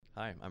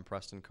Hi, I'm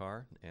Preston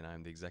Carr, and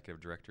I'm the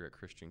Executive Director at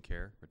Christian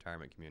Care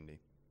Retirement Community.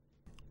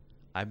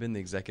 I've been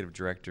the Executive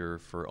Director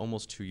for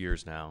almost 2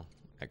 years now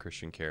at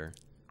Christian Care,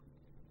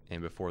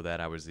 and before that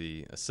I was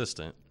the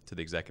Assistant to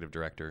the Executive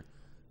Director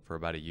for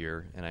about a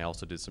year, and I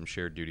also did some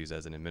shared duties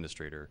as an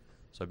administrator.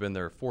 So I've been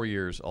there 4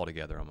 years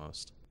altogether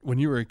almost. When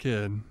you were a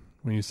kid,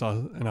 when you saw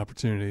an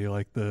opportunity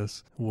like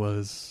this,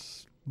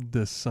 was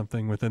this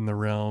something within the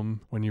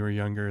realm when you were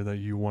younger that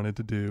you wanted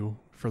to do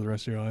for the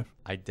rest of your life?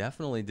 I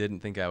definitely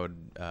didn't think I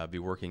would be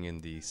working in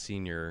the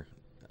senior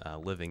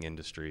living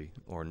industry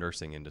or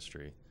nursing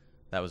industry.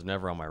 That was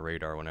never on my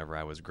radar whenever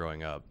I was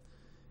growing up.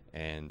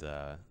 And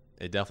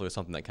it definitely was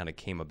something that kind of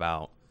came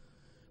about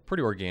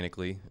pretty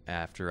organically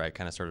after I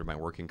kind of started my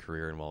working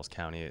career in Wells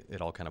County. It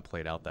all kind of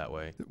played out that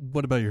way.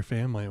 What about your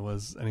family?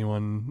 Was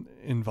anyone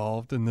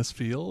involved in this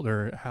field,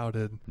 or how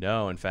did...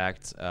 No, in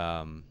fact,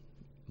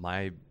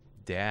 my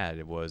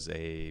dad was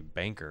a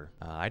banker.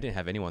 I didn't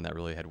have anyone that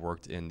really had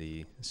worked in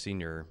the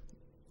senior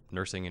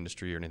nursing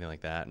industry or anything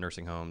like that,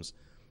 nursing homes.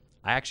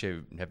 I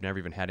actually have never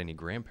even had any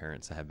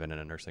grandparents that have been in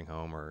a nursing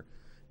home, or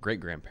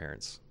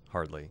great-grandparents,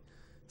 hardly.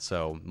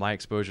 So my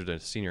exposure to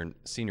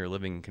senior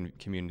living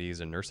communities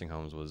and nursing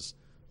homes was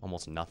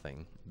almost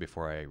nothing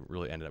before I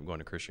really ended up going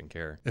to Christian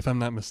Care. If I'm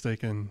not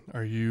mistaken,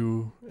 are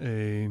you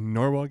a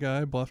Norwell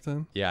guy,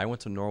 Bluffton? Yeah, I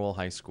went to Norwell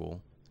High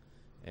School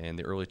in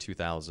the early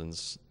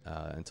 2000s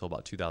until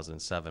about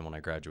 2007 when I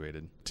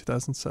graduated.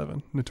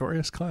 2007,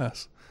 notorious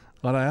class.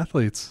 A lot of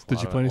athletes.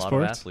 Did you play any sports? A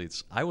lot of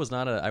athletes. I was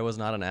not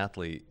an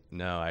athlete.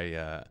 No,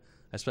 I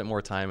spent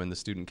more time in the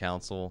student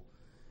council,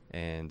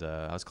 and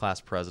I was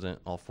class president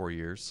all 4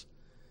 years,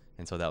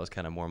 and so that was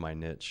kind of more my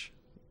niche.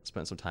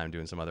 Spent some time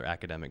doing some other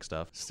academic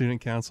stuff.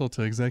 Student council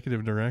to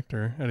executive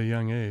director at a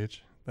young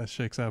age. That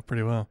shakes out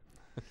pretty well.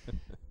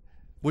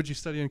 What'd you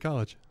study in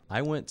college?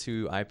 I went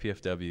to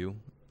IPFW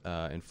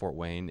in Fort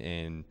Wayne,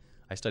 and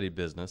I studied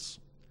business.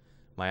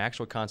 My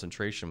actual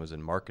concentration was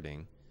in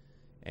marketing,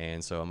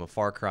 and so I'm a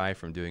far cry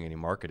from doing any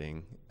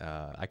marketing.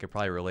 I could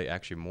probably relate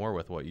actually more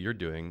with what you're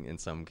doing in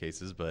some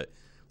cases, but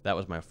that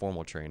was my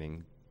formal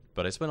training.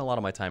 But I spent a lot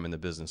of my time in the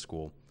business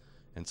school,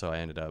 and so I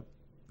ended up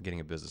getting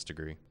a business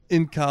degree.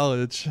 In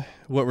college,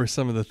 what were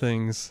some of the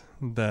things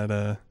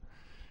that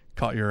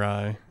caught your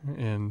eye,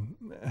 and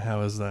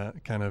how is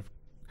that kind of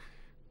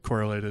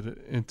correlated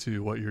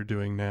into what you're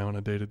doing now on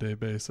a day-to-day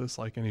basis,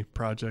 like any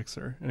projects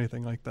or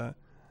anything like that?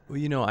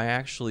 Well, I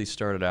actually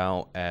started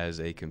out as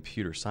a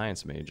computer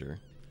science major.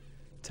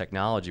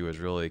 Technology was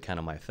really kind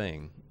of my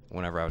thing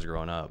whenever I was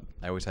growing up.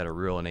 I always had a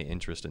real innate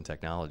interest in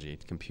technology,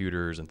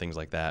 computers and things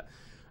like that.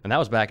 And that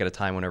was back at a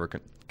time whenever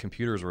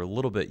computers were a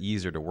little bit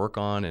easier to work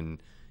on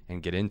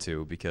and get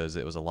into, because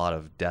it was a lot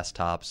of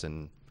desktops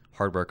and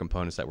hardware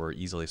components that were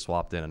easily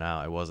swapped in and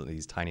out. It wasn't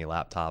these tiny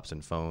laptops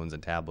and phones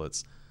and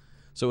tablets.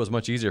 So it was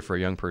much easier for a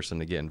young person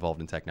to get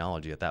involved in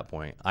technology at that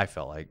point, I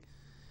felt like.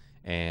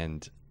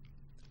 And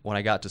when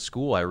I got to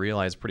school, I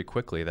realized pretty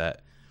quickly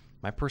that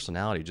my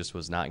personality just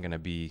was not going to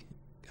be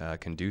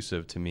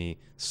conducive to me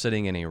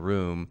sitting in a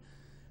room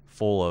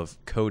full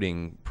of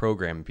coding,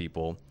 programming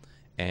people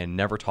and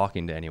never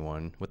talking to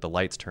anyone with the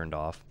lights turned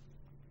off.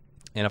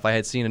 And if I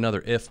had seen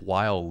another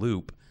if-while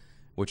loop,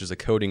 which is a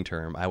coding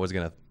term, I was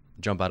going to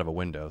jump out of a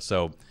window.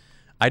 So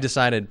I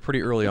decided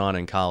pretty early on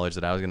in college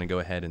that I was going to go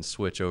ahead and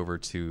switch over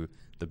to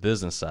the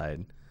business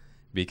side,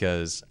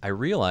 because I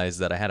realized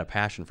that I had a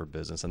passion for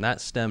business, and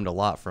that stemmed a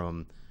lot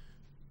from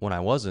when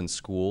I was in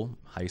school,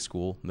 high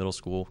school, middle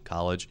school,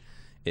 college.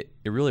 It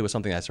really was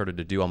something I started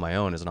to do on my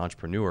own as an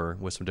entrepreneur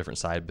with some different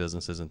side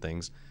businesses and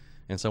things.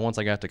 And so once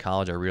I got to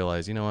college, I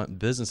realized, you know what,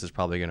 business is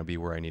probably going to be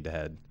where I need to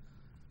head.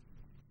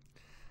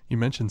 You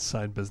mentioned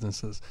side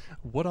businesses.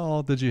 What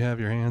all did you have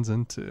your hands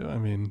into? I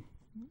mean,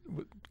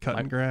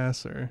 cutting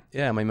grass or?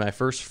 Yeah, I mean, my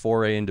first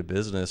foray into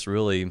business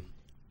really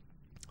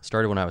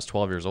started when I was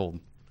 12 years old.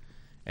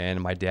 And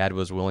my dad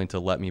was willing to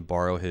let me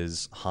borrow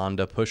his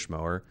Honda push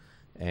mower,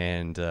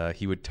 and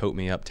he would tote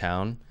me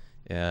uptown.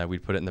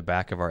 We'd put it in the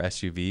back of our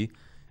SUV,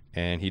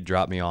 and he'd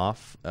drop me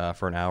off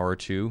for an hour or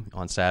two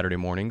on Saturday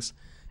mornings.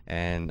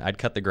 And I'd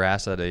cut the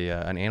grass at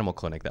an animal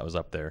clinic that was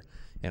up there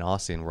in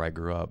Austin, where I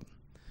grew up.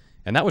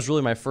 And that was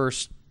really my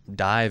first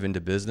dive into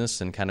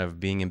business and kind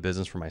of being in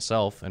business for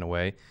myself in a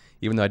way.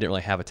 Even though I didn't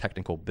really have a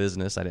technical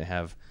business, I didn't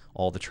have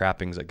all the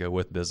trappings that go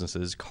with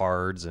businesses,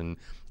 cards and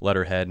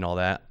letterhead and all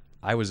that.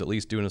 I was at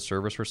least doing a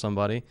service for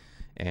somebody.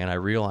 And I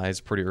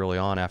realized pretty early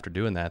on after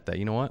doing that,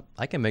 you know what,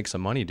 I can make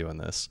some money doing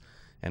this.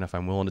 And if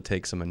I'm willing to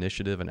take some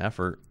initiative and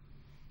effort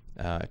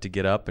to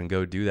get up and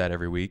go do that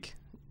every week,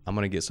 I'm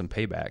going to get some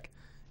payback.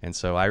 And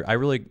so I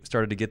really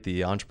started to get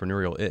the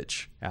entrepreneurial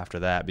itch after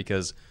that,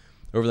 because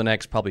over the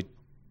next probably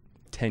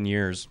 10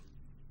 years,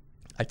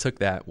 I took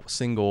that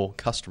single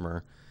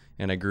customer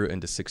and I grew it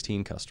into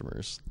 16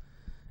 customers.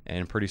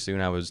 And pretty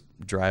soon I was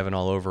driving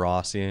all over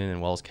Austin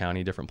and Wells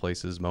County, different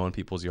places, mowing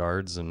people's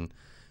yards, and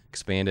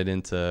expanded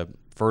into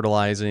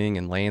fertilizing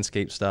and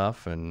landscape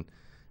stuff. And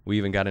we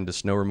even got into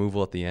snow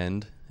removal at the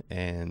end.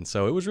 And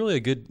so it was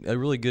really a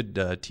really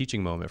good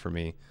teaching moment for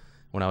me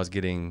when I was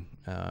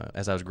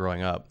as I was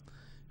growing up,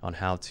 on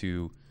how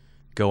to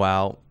go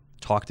out,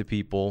 talk to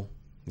people,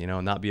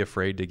 not be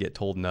afraid to get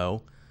told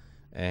no.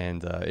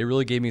 And it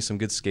really gave me some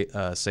good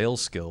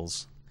sales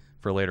skills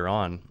for later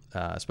on,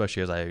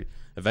 especially as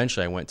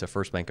I went to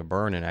First Bank of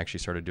Bern and actually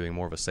started doing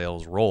more of a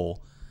sales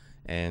role.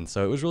 And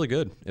so it was really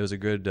good. It was a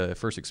good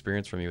first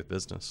experience for me with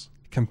business.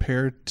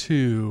 Compared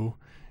to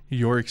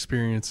your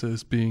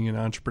experiences being an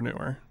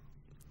entrepreneur,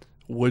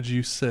 would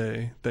you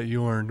say that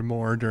you learned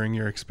more during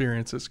your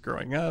experiences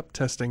growing up,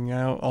 testing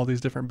out all these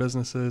different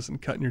businesses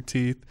and cutting your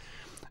teeth,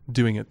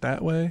 doing it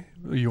that way?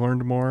 You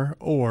learned more,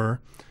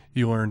 or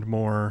you learned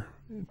more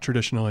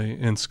traditionally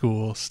in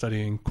school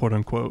studying quote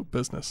unquote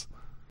business?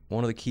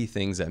 One of the key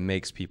things that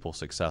makes people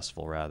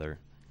successful, rather,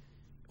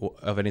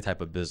 of any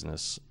type of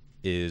business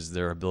is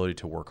their ability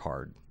to work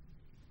hard.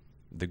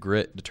 The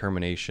grit,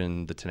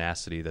 determination, the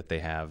tenacity that they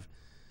have,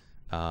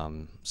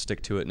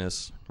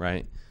 stick-to-itness,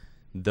 right?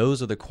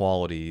 Those are the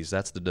qualities,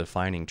 that's the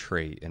defining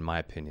trait, in my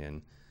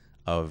opinion,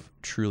 of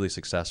truly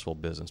successful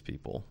business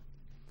people.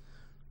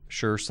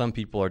 Sure, some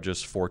people are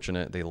just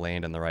fortunate. They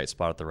land in the right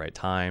spot at the right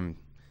time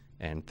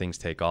and things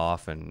take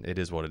off and it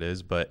is what it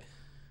is. But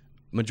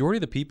majority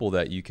of the people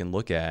that you can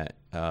look at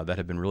that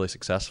have been really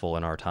successful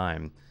in our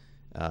time,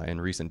 in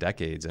recent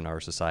decades in our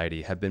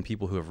society, have been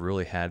people who have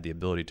really had the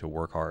ability to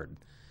work hard.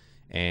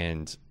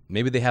 And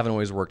maybe they haven't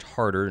always worked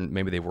harder and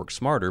maybe they work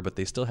smarter, but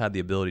they still had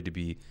the ability to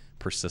be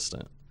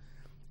persistent.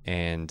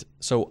 And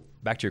so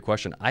back to your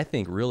question, I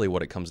think really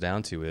what it comes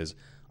down to is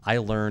I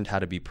learned how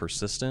to be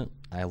persistent.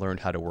 I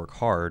learned how to work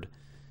hard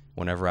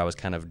whenever I was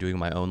kind of doing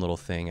my own little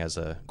thing as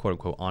a quote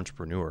unquote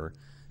entrepreneur,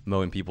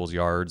 mowing people's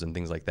yards and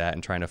things like that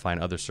and trying to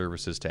find other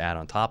services to add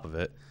on top of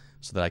it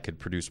so that I could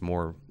produce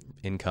more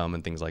income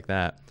and things like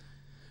that.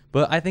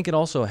 But I think it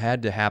also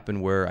had to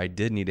happen where I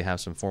did need to have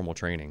some formal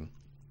training.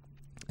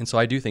 And so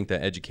I do think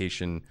that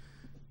education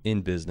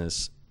in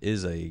business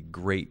is a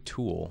great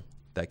tool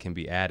that can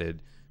be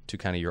added to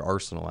kind of your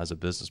arsenal as a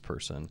business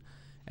person.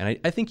 And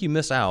I think you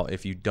miss out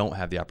if you don't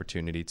have the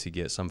opportunity to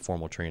get some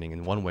formal training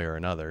in one way or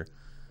another.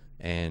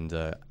 And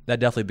that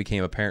definitely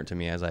became apparent to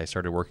me as I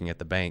started working at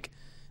the bank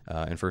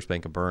in First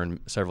Bank of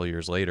Bern several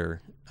years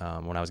later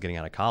when I was getting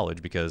out of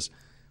college, because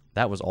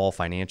that was all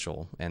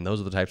financial. And those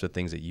are the types of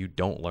things that you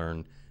don't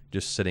learn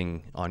just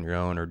sitting on your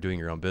own or doing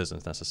your own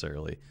business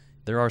necessarily.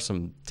 There are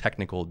some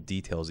technical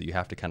details that you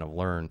have to kind of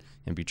learn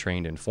and be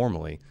trained in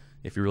formally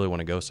if you really want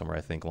to go somewhere,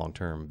 I think,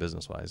 long-term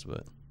business-wise.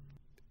 But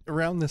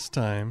around this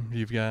time,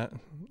 you've got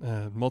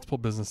multiple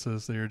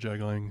businesses that you're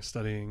juggling,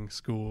 studying,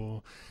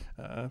 school,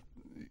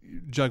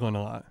 juggling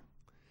a lot.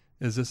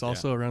 Is this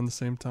also around the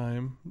same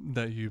time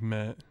that you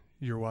met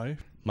your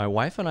wife? My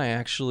wife and I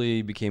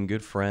actually became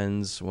good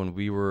friends when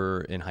we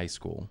were in high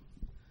school.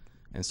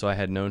 And so I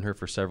had known her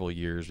for several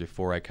years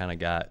before I kind of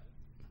got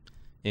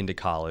into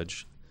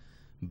college.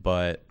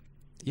 But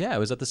yeah, it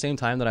was at the same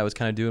time that I was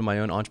kind of doing my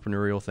own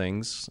entrepreneurial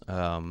things.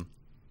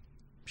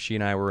 She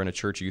and I were in a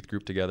church youth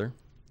group together.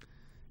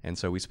 And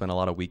so we spent a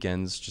lot of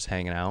weekends just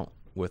hanging out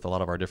with a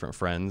lot of our different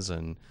friends.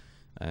 And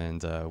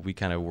we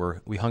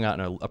hung out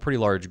in a pretty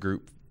large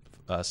group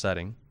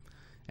setting.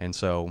 And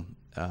so,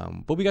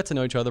 but we got to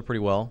know each other pretty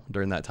well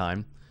during that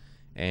time.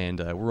 And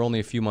we're only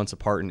a few months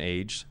apart in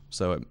age,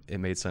 so it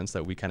made sense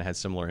that we kind of had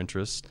similar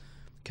interests,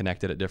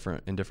 connected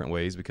in different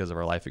ways because of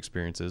our life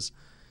experiences.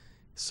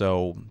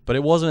 So, but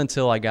it wasn't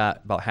until I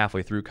got about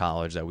halfway through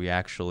college that we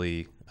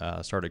actually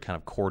started kind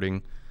of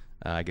courting,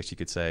 I guess you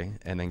could say,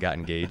 and then got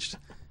engaged,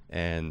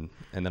 and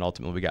then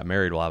ultimately we got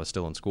married while I was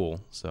still in school.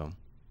 So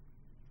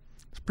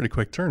it's a pretty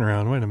quick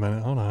turnaround. Wait a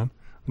minute, hold on,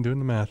 I'm doing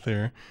the math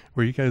there.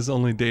 Were you guys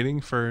only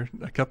dating for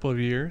a couple of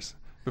years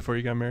before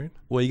you got married?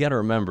 Well, you got to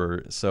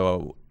remember,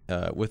 so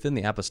within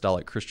the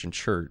Apostolic Christian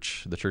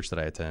Church, the church that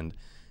I attend,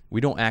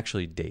 we don't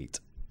actually date.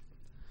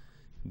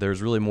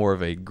 There's really more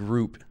of a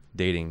group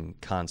dating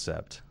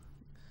concept.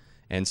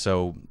 And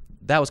so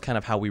that was kind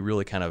of how we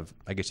really kind of,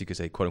 I guess you could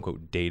say, quote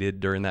unquote, dated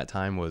during that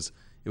time.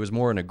 It was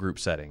more in a group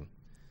setting.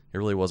 It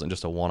really wasn't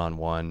just a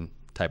one-on-one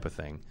type of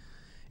thing.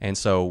 And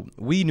so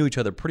we knew each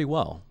other pretty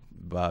well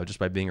just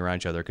by being around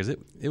each other, because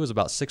it was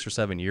about 6 or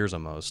 7 years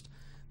almost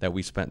that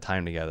we spent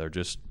time together,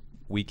 just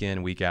week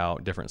in, week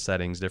out, different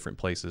settings, different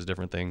places,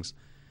 different things.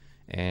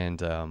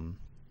 And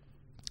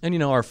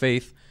our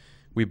faith,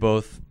 we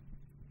both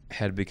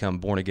had become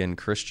born-again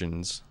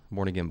Christians,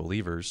 born-again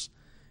believers.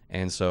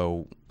 And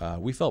so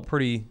we felt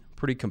pretty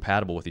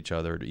compatible with each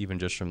other, even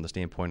just from the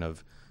standpoint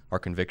of our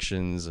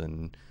convictions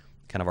and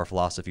kind of our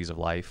philosophies of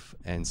life.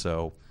 And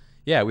so,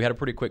 yeah, we had a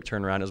pretty quick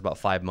turnaround. It was about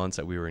 5 months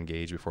that we were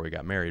engaged before we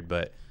got married,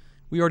 but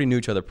we already knew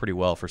each other pretty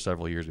well for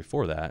several years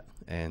before that.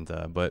 And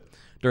but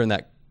during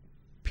that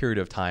period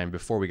of time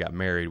before we got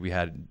married, we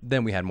had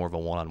more of a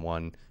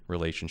one-on-one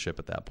relationship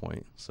at that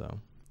point. So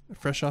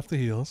fresh off the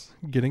heels,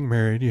 getting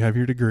married, you have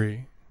your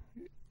degree.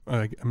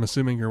 I'm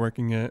assuming you're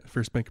working at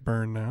First Bank of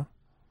Bern now.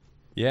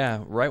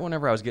 Yeah, right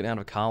whenever I was getting out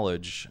of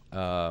college,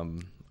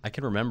 I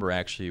can remember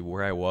actually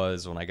where I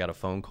was when I got a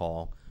phone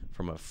call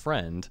from a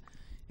friend,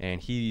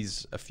 and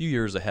he's a few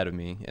years ahead of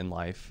me in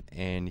life,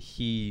 and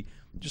he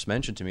just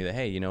mentioned to me that,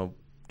 hey,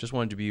 just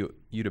wanted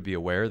you to be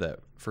aware that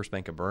First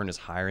Bank of Bern is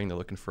hiring. They're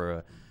looking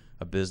for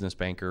a business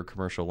banker,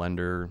 commercial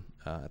lender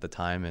at the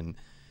time, and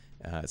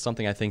it's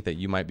something I think that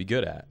you might be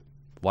good at.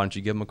 Why don't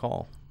you give them a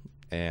call?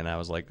 And I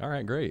was like, all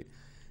right, great.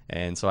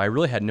 And so I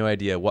really had no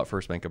idea what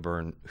First Bank of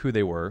Bern, who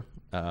they were.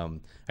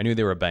 I knew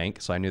they were a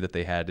bank, so I knew that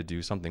they had to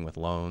do something with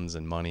loans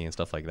and money and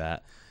stuff like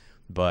that.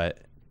 But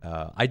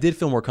I did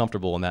feel more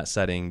comfortable in that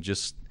setting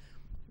just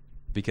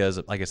because,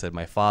 like I said,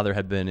 my father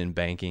had been in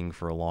banking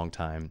for a long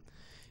time.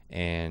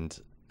 And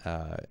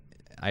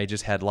I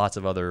just had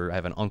I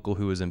have an uncle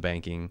who was in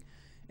banking.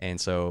 And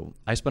so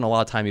I spent a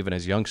lot of time, even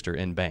as a youngster,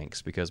 in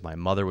banks because my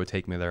mother would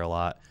take me there a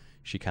lot.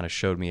 She kind of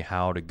showed me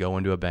how to go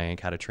into a bank,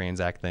 how to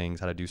transact things,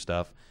 how to do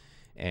stuff.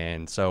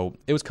 And so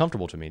it was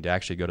comfortable to me to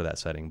actually go to that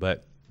setting.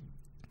 But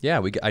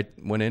yeah, I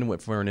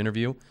went for an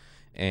interview,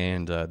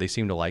 and they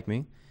seemed to like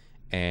me.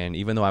 And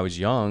even though I was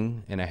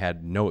young and I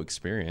had no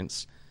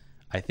experience,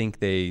 I think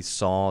they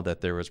saw that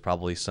there was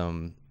probably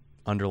some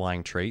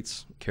underlying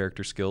traits,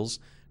 character skills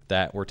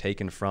that were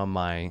taken from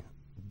my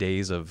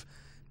days of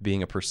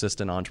being a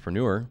persistent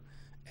entrepreneur.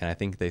 And I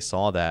think they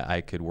saw that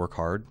I could work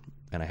hard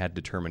and I had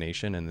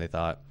determination, and they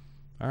thought,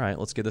 all right,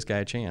 let's give this guy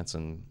a chance.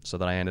 And so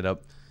that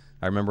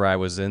I remember I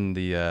was in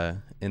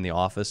the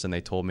office, and they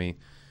told me,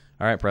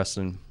 all right,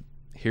 Preston,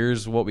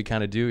 here's what we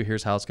kind of do.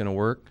 Here's how it's going to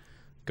work.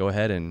 Go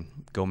ahead and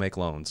go make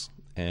loans.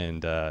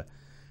 And it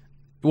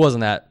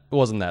wasn't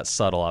that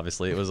subtle,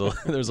 obviously. It was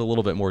there was a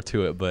little bit more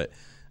to it, but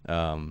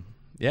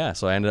yeah.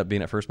 So I ended up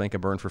being at First Bank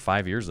of Bern for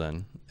 5 years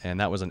then, and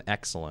that was an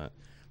excellent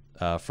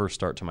first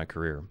start to my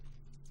career.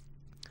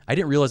 I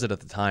didn't realize it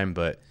at the time,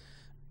 but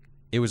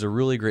it was a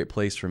really great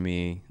place for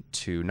me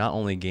to not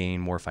only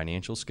gain more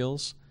financial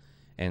skills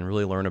and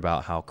really learn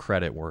about how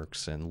credit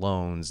works and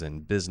loans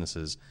and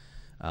businesses.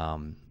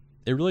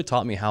 It really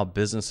taught me how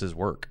businesses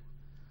work.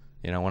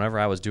 Whenever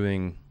I was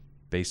doing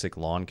basic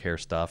lawn care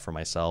stuff for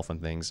myself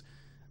and things,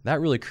 that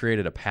really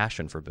created a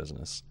passion for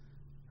business,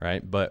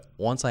 right? But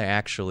once I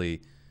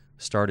actually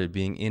started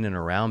being in and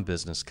around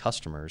business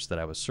customers that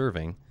I was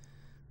serving,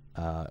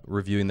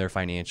 reviewing their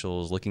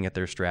financials, looking at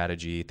their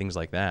strategy, things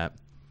like that,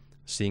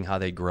 seeing how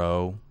they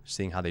grow,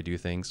 seeing how they do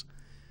things,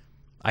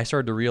 I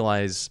started to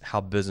realize how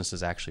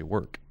businesses actually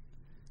work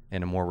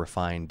in a more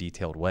refined,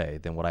 detailed way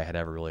than what I had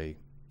ever really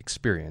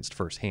experienced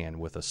firsthand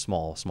with a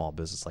small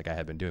business like I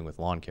had been doing with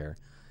lawn care.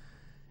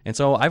 And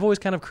so I've always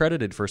kind of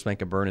credited First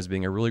Bank of Bern as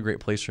being a really great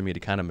place for me to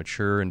kind of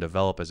mature and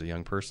develop as a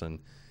young person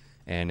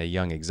and a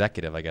young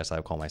executive, I guess I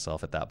would call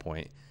myself at that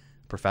point,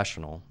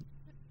 professional.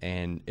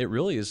 And it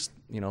really is,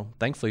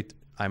 thankfully,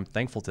 I'm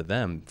thankful to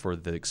them for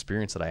the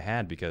experience that I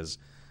had because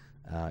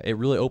it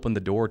really opened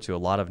the door to a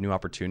lot of new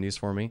opportunities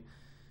for me.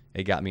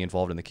 It got me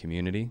involved in the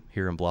community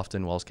here in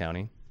Bluffton, Wells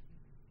County.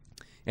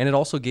 And it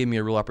also gave me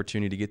a real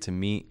opportunity to get to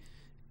meet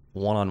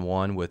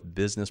one-on-one with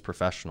business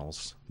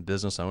professionals,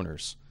 business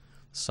owners,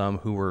 some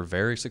who were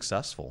very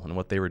successful in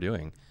what they were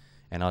doing.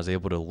 And I was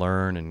able to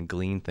learn and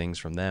glean things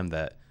from them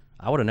that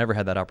I would have never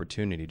had that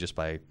opportunity just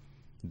by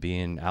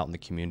being out in the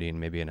community and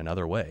maybe in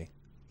another way.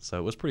 So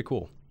it was pretty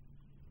cool.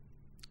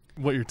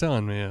 What you're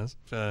telling me is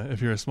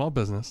if you're a small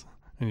business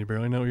and you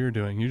barely know what you're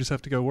doing, you just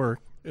have to go work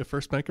at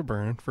First Bank of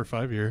Bern for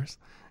 5 years.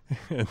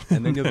 and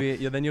then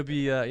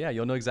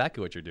you'll know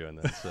exactly what you're doing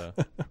then. So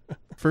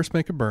First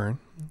Bank of Bern.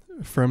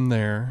 From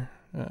there,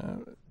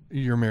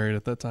 you're married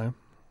at that time.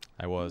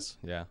 I was,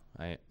 yeah.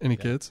 Any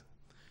kids?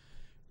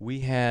 We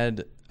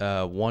had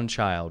one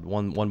child,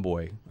 one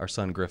boy, our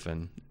son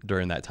Griffin,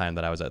 during that time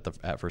that I was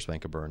at First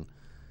Bank of Bern.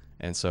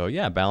 And so,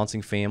 yeah,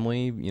 balancing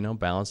family,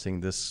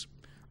 balancing this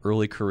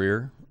early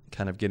career,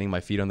 kind of getting my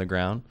feet on the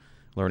ground,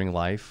 learning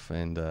life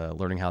and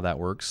learning how that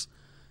works.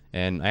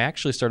 And I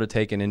actually started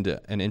taking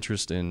an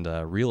interest in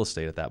real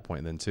estate at that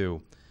point then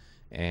too.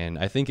 And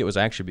I think it was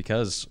actually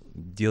because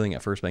dealing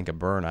at First Bank of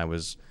Bern, I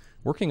was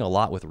working a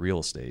lot with real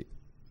estate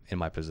in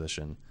my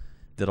position.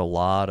 Did a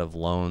lot of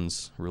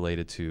loans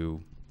related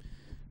to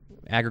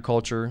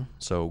agriculture,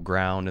 so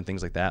ground and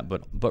things like that.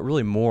 But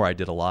really more, I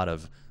did a lot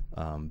of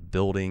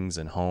buildings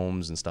and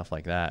homes and stuff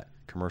like that,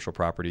 commercial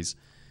properties.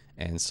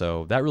 And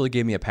so that really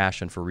gave me a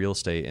passion for real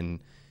estate and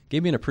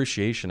gave me an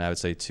appreciation, I would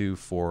say, too,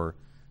 for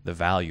the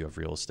value of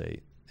real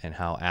estate and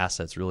how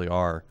assets really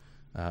are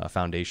a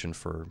foundation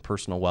for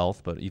personal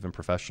wealth, but even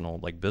professional,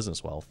 like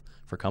business wealth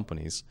for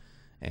companies.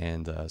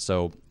 And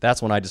so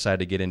that's when I decided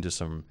to get into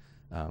some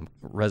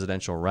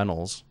residential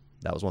rentals.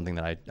 That was one thing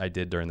that I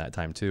did during that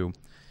time too.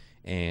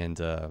 And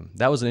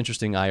that was an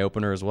interesting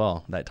eye-opener as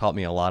well. That taught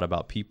me a lot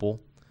about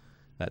people.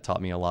 That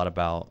taught me a lot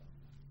about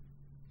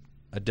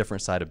a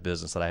different side of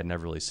business that I had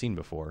never really seen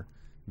before,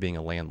 being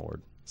a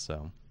landlord.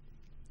 So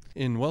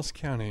in Wells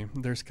County,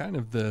 there's kind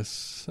of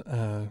this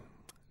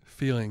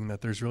feeling that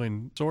there's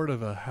really sort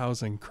of a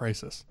housing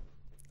crisis,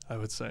 I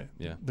would say.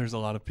 Yeah. There's a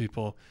lot of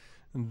people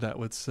that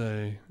would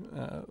say,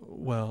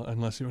 well,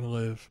 unless you want to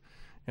live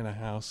in a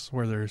house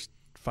where there's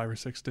 5 or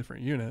 6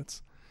 different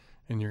units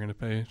and you're going to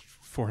pay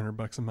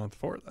 $400 a month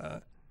for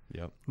that,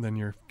 yep, then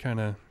you're kind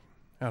of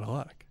out of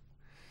luck.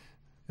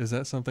 Is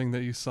that something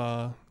that you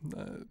saw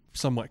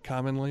somewhat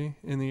commonly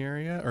in the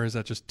area, or is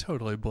that just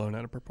totally blown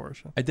out of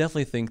proportion? I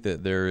definitely think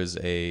that there is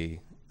a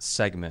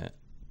segment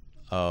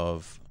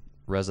of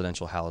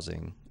residential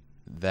housing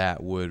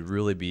that would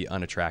really be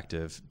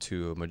unattractive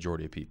to a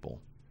majority of people.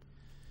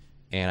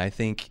 And I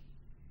think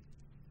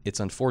it's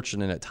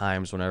unfortunate at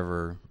times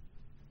whenever,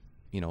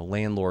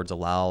 landlords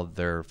allow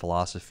their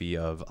philosophy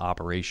of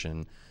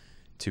operation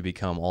to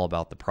become all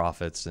about the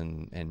profits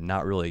and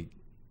not really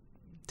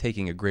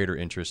taking a greater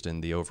interest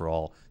in the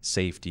overall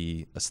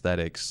safety,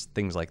 aesthetics,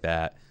 things like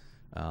that,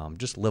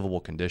 just livable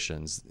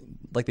conditions,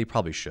 like they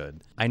probably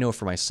should. I know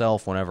for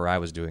myself, whenever I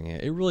was doing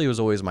it, it really was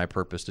always my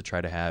purpose to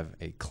try to have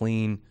a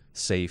clean,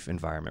 safe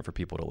environment for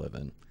people to live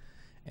in.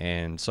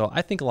 And so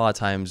I think a lot of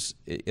times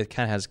it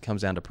kind of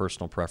comes down to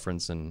personal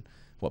preference and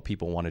what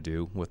people want to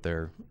do with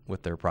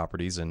their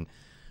properties, and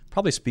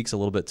probably speaks a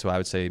little bit to, I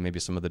would say, maybe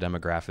some of the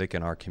demographic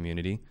in our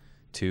community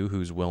too,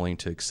 who's willing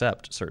to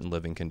accept certain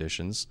living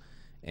conditions.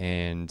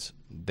 And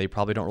they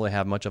probably don't really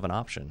have much of an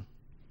option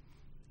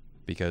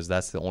because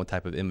that's the only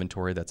type of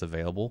inventory that's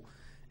available.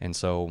 And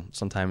so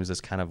sometimes it's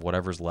kind of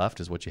whatever's left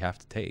is what you have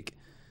to take.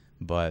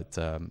 But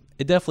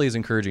it definitely is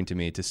encouraging to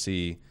me to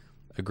see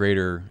a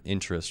greater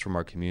interest from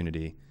our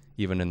community,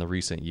 even in the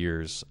recent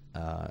years,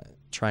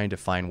 trying to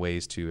find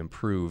ways to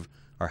improve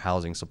our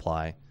housing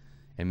supply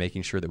and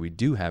making sure that we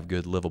do have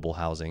good livable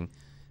housing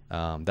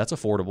that's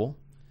affordable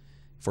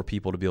for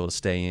people to be able to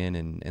stay in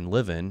and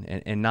live in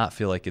and not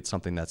feel like it's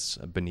something that's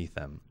beneath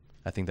them.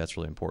 I think that's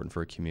really important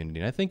for a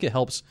community. And I think it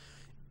helps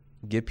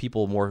give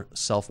people more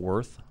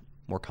self-worth,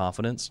 more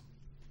confidence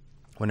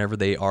whenever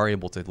they are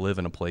able to live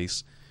in a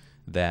place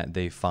that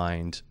they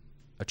find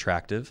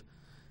attractive.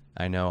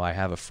 I know I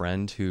have a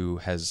friend who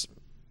has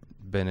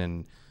been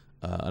in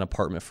an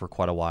apartment for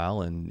quite a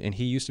while, and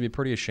he used to be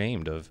pretty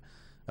ashamed of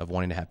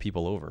wanting to have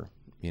people over,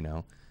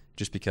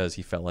 just because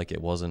he felt like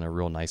it wasn't a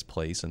real nice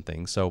place and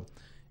things. So,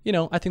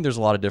 I think there's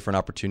a lot of different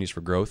opportunities for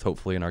growth,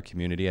 hopefully, in our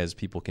community as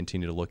people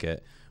continue to look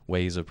at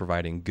ways of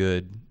providing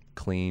good,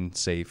 clean,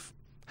 safe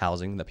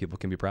housing that people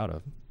can be proud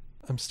of.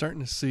 I'm starting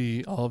to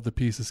see all of the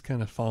pieces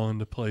kind of fall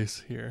into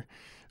place here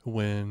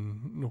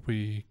when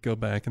we go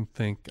back and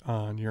think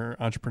on your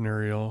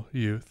entrepreneurial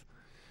youth,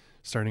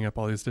 starting up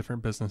all these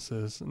different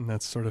businesses, and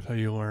that's sort of how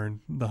you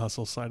learn the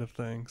hustle side of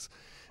things.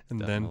 And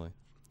Definitely. Then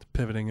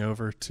pivoting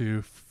over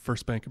to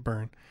First Bank of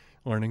Bern,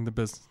 learning the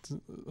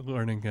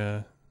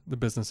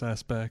business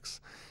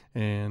aspects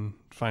and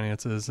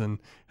finances and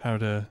how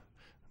to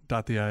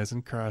dot the I's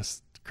and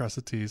cross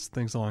the T's,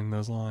 things along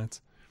those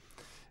lines.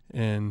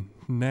 And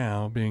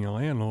now, being a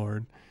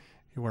landlord,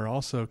 we're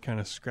also kind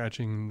of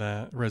scratching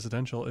that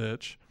residential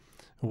itch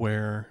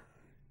where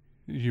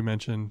you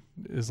mentioned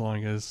as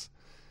long as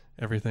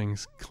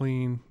everything's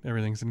clean,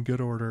 everything's in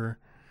good order,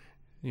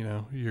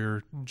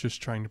 you're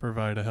just trying to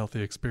provide a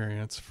healthy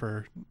experience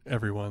for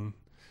everyone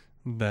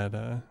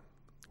that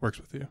works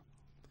with you.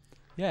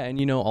 Yeah,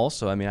 and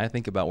also, I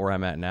think about where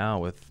I'm at now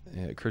with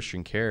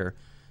Christian Care,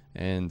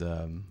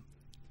 and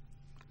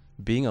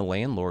being a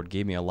landlord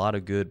gave me a lot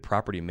of good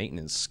property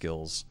maintenance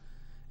skills.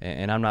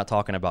 And I'm not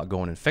talking about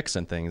going and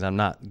fixing things. I'm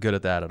not good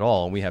at that at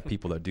all. And we have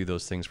people that do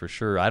those things for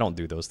sure. I don't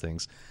do those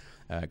things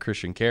at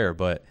Christian Care,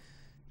 but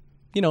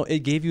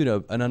it gave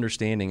you an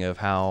understanding of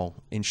how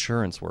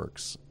insurance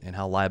works and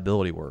how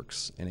liability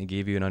works, and it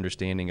gave you an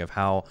understanding of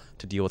how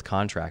to deal with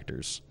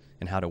contractors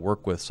and how to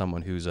work with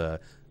someone who's a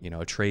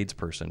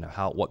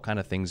tradesperson, what kind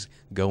of things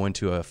go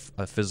into a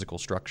physical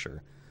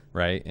structure,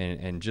 right?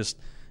 And just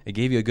it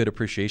gave you a good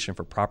appreciation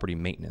for property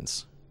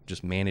maintenance,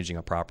 just managing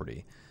a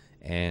property.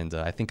 And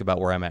I think about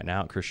where I'm at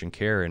now at Christian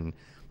Care, and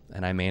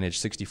I manage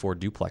 64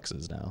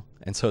 duplexes now.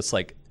 And so it's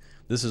like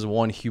this is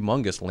one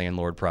humongous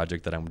landlord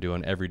project that I'm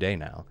doing every day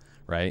now,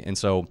 right? And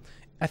so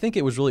I think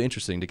it was really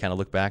interesting to kind of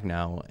look back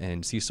now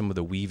and see some of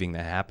the weaving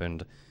that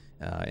happened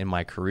in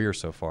my career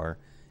so far,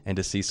 and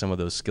to see some of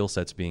those skill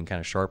sets being kind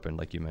of sharpened,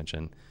 like you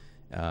mentioned,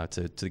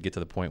 to get to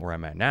the point where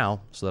I'm at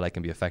now so that I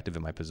can be effective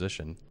in my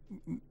position.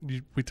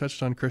 We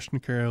touched on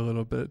Christian Care a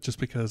little bit just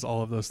because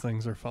all of those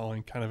things are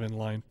falling kind of in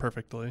line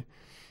perfectly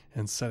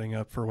and setting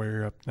up for where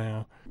you're up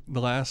now. The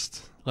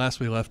last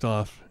we left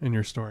off in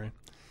your story,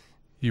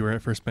 you were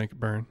at First Bank of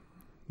Bern,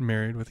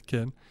 married with a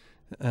kid.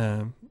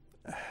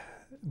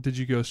 Did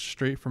you go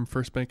straight from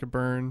First Bank of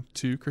Bern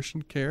to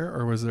Christian Care,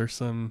 or was there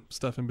some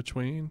stuff in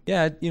between?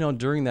 Yeah,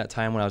 during that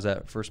time when I was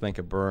at First Bank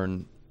of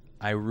Bern,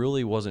 I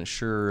really wasn't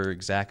sure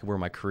exactly where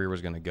my career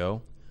was going to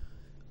go.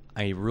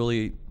 I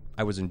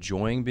was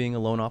enjoying being a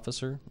loan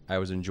officer. I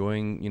was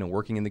enjoying,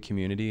 working in the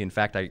community. In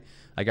fact, I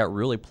got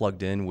really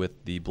plugged in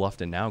with the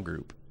Bluffton Now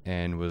group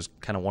and was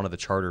kind of one of the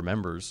charter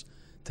members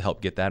to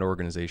help get that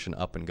organization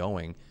up and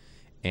going.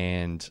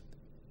 And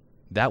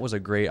that was a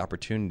great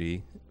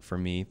opportunity for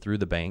me through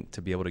the bank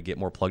to be able to get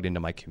more plugged into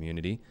my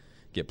community,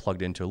 get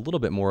plugged into a little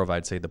bit more of,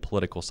 I'd say, the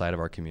political side of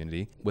our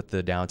community with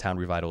the downtown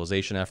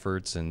revitalization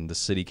efforts and the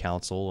city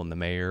council and the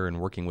mayor and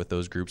working with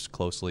those groups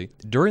closely.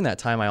 During that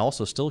time, I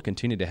also still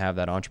continued to have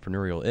that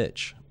entrepreneurial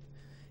itch.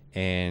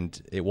 And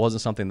it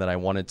wasn't something that I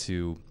wanted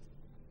to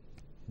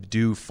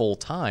do full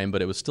time,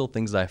 but it was still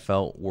things that I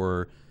felt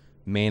were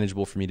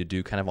manageable for me to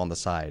do kind of on the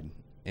side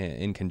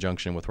in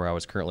conjunction with where I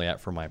was currently at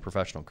for my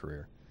professional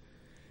career.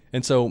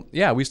 And so,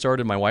 yeah,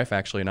 my wife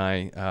actually and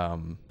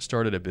I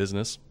started a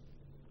business.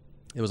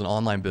 It was an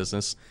online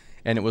business,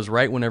 and it was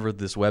right whenever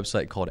this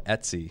website called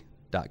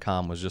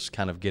Etsy.com was just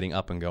kind of getting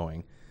up and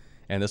going.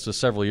 And this was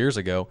several years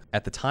ago.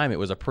 At the time, it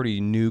was a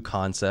pretty new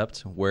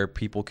concept where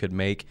people could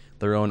make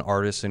their own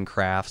artisan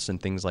crafts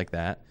and things like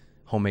that,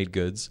 homemade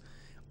goods.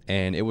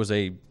 And it was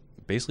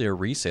basically a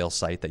resale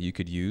site that you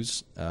could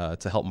use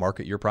to help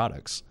market your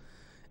products.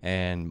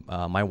 And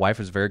my wife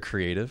is very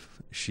creative.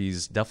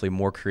 She's definitely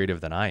more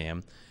creative than I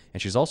am.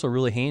 And she's also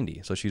really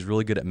handy. So she's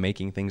really good at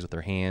making things with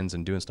her hands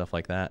and doing stuff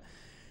like that.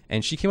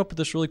 And she came up with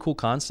this really cool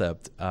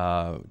concept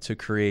to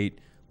create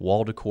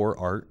wall decor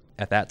art.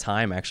 At that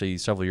time, actually,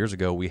 several years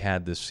ago, we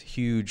had this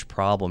huge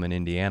problem in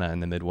Indiana in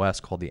the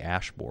Midwest called the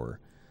ash borer.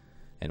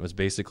 And it was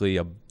basically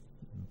a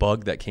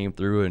bug that came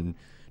through and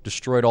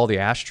destroyed all the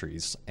ash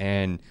trees.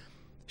 And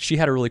she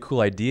had a really cool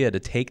idea to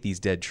take these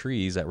dead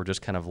trees that were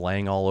just kind of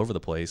laying all over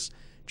the place,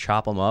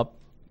 chop them up,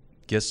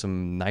 get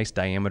some nice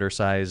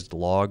diameter-sized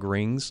log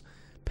rings,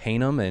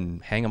 paint them,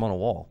 and hang them on a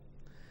wall.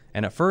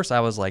 And at first,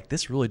 I was like,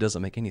 this really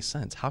doesn't make any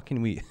sense. How are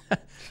we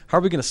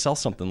going to sell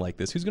something like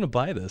this? Who's going to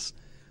buy this?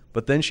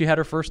 But then she had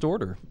her first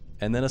order,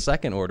 and then a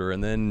second order,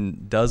 and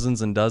then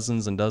dozens and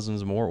dozens and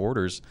dozens more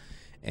orders.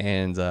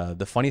 And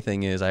the funny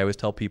thing is, I always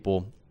tell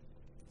people,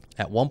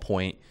 at one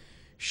point,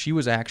 she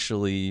was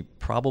actually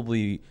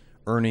probably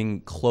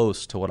earning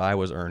close to what I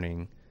was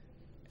earning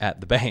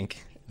at the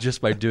bank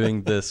just by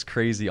doing this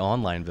crazy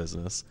online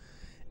business.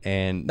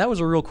 And that was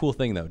a real cool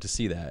thing, though, to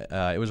see that.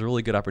 It was a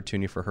really good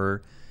opportunity for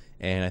her,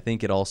 and I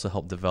think it also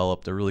helped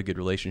develop a really good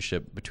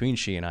relationship between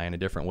she and I in a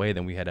different way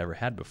than we had ever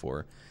had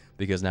before,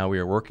 because now we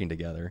were working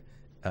together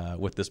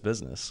with this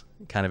business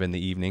kind of in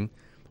the evening.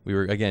 We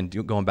were, again,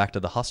 going back to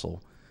the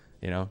hustle.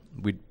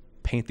 We'd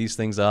paint these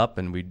things up,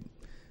 and we'd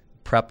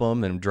prep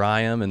them and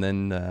dry them, and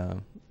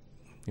then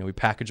we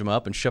package them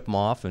up and ship them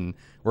off, and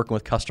working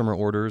with customer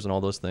orders and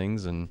all those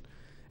things. And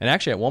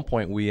actually, at one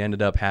point, we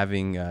ended up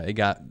having it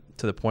got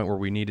to the point where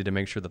we needed to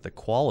make sure that the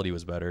quality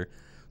was better.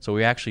 So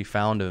we actually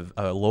found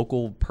a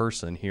local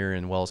person here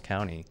in Wells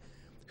County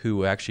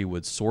who actually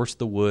would source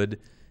the wood,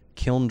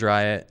 kiln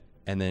dry it,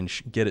 and then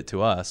get it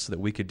to us so that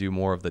we could do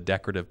more of the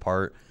decorative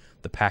part,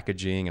 the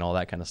packaging, and all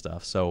that kind of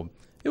stuff. So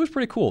it was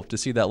pretty cool to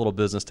see that little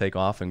business take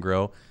off and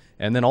grow.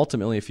 And then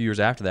ultimately, a few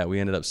years after that, we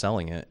ended up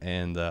selling it,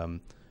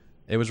 and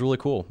it was really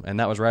cool. And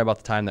that was right about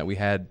the time that we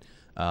had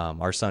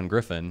our son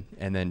Griffin,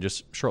 and then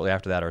just shortly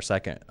after that,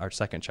 our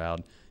second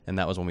child, and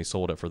that was when we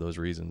sold it for those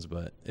reasons.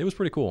 But it was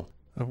pretty cool.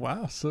 Oh,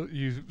 wow. So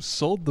you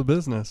sold the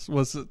business.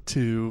 Was it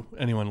to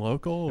anyone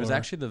local? It was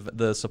actually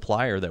the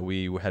supplier that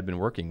we had been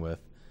working with.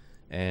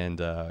 And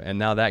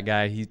now that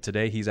guy,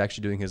 he's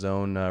actually doing his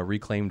own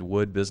reclaimed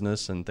wood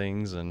business and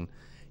things, and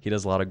he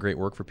does a lot of great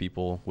work for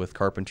people with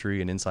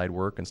carpentry and inside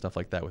work and stuff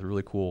like that with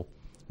really cool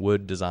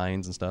wood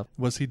designs and stuff.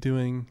 Was he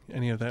doing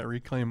any of that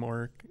reclaim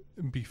work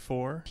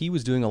before? He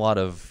was doing a lot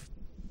of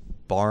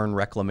barn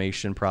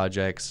reclamation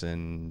projects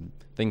and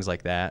things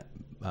like that,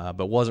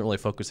 but wasn't really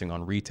focusing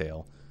on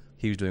retail.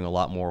 He was doing a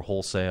lot more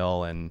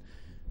wholesale and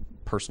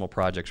personal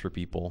projects for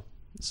people.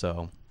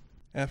 So,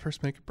 at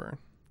First Make It Burn,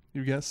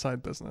 you got a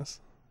side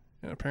business,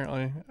 and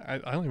apparently, I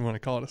don't even want to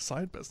call it a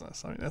side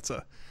business. I mean,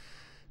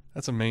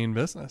 that's a main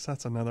business.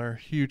 That's another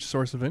huge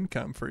source of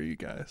income for you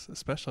guys,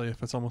 especially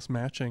if it's almost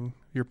matching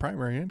your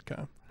primary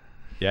income.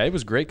 Yeah, it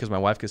was great because my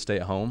wife could stay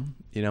at home,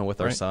 with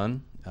our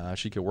son.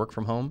 She could work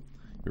from home.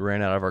 We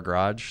ran out of our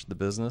garage, the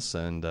business,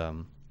 and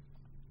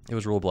it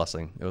was a real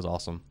blessing. It was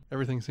awesome.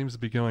 Everything seems to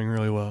be going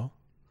really well.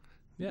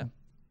 Yeah.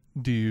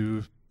 Do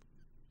you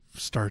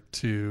start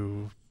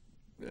to,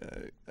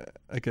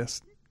 I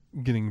guess,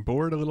 getting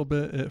bored a little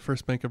bit at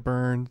First Make a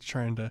Burn,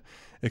 trying to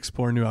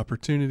explore new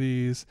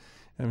opportunities?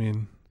 I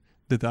mean,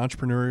 did the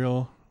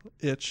entrepreneurial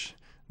itch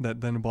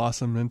that then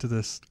blossomed into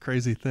this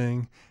crazy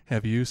thing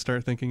have you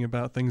start thinking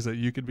about things that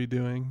you could be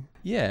doing?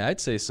 Yeah, I'd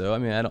say so. I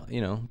mean, I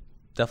don't,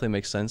 definitely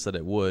makes sense that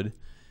it would.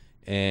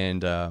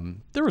 And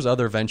there was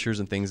other ventures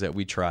and things that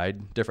we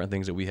tried, different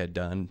things that we had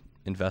done,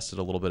 invested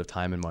a little bit of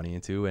time and money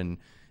into, and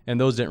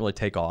those didn't really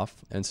take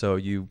off. And so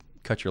you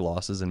cut your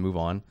losses and move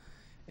on.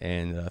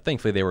 And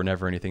thankfully, they were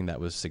never anything that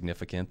was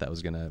significant that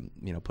was going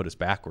to, put us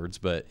backwards.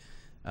 But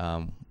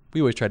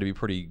we always tried to be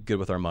pretty good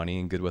with our money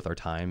and good with our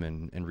time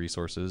and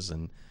resources.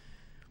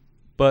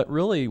 But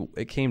really,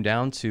 it came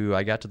down to,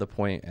 I got to the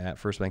point at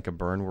First Make a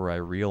Burn where I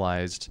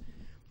realized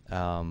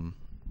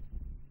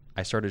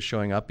I started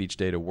showing up each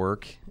day to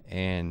work,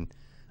 and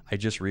I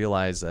just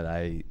realized that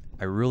I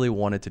really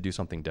wanted to do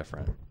something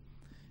different.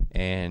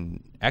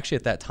 And actually,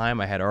 at that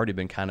time, I had already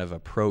been kind of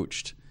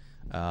approached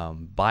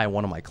by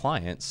one of my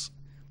clients,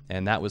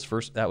 and that was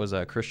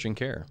Christian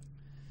Care.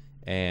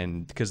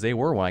 And because they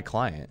were my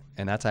client,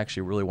 and that's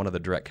actually really one of the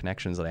direct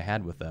connections that I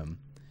had with them.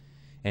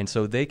 And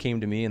so they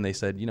came to me and they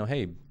said,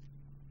 hey,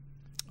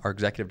 our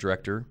executive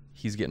director,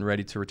 he's getting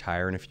ready to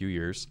retire in a few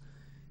years.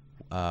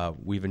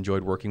 we've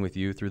enjoyed working with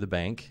you through the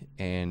bank,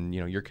 and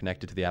you're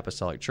connected to the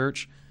Apostolic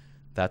Church.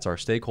 That's our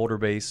stakeholder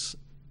base.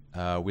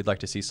 We'd like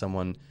to see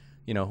someone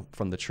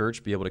from the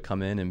church be able to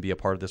come in and be a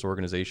part of this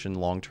organization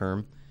long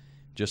term,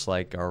 just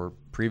like our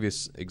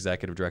previous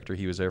executive director.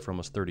 He was there for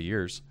almost 30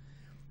 years.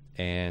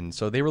 And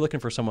so they were looking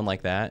for someone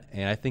like that,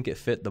 and I think it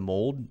fit the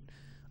mold.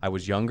 I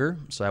was younger,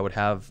 so I would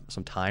have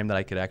some time that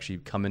I could actually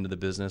come into the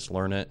business,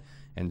 learn it,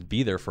 and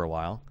be there for a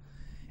while.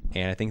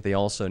 And I think they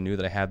also knew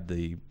that I had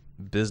the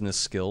business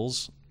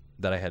skills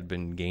that I had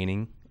been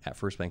gaining at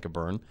First Bank of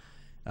Bern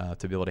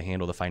to be able to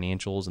handle the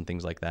financials and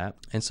things like that.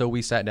 And so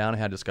we sat down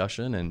and had a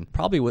discussion, and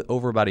probably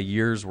over about a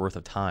year's worth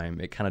of time,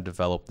 it kind of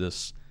developed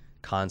this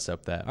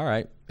concept that, all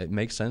right, it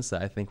makes sense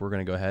that I think we're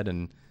going to go ahead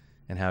and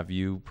have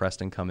you,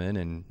 Preston, come in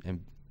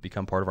and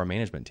become part of our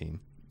management team.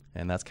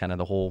 And that's kind of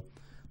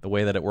the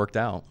way that it worked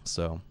out.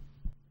 So,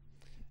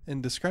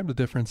 and describe the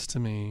difference to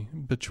me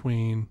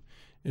between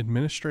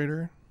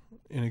administrator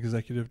and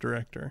executive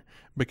director,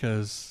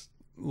 because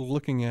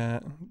looking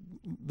at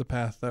the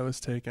path that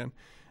was taken,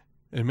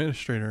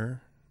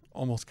 administrator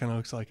almost kind of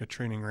looks like a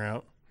training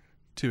route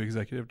to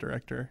executive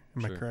director.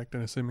 Am Sure. I correct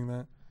in assuming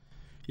that?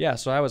 Yeah,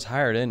 so I was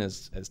hired in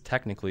as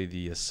technically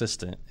the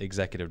assistant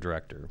executive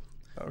director.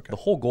 Okay. The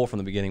whole goal from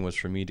the beginning was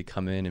for me to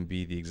come in and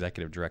be the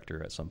executive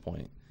director at some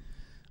point.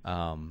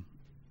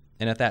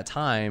 And at that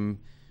time,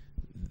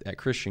 at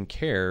Christian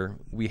Care,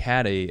 we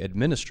had a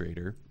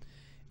administrator,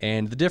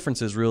 and the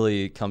differences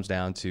really comes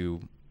down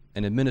to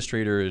an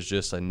administrator is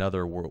just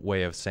another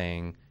way of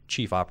saying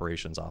chief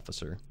operations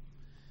officer,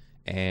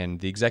 and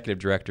the executive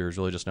director is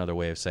really just another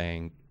way of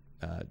saying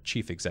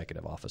chief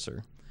executive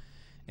officer.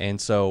 And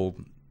so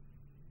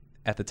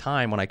at the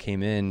time when I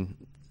came in,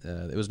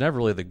 it was never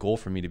really the goal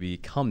for me to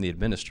become the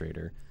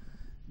administrator.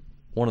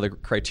 One of the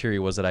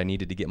criteria was that I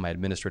needed to get my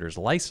administrator's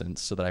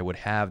license so that I would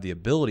have the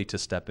ability to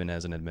step in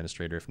as an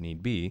administrator if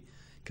need be,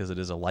 because it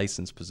is a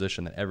licensed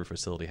position that every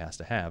facility has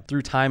to have.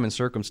 Through time and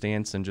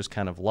circumstance and just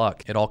kind of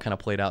luck, it all kind of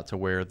played out to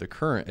where the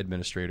current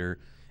administrator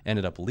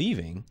ended up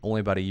leaving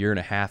only about a year and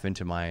a half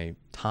into my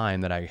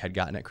time that I had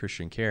gotten at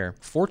Christian Care.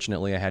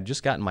 Fortunately, I had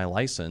just gotten my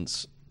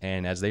license,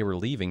 and as they were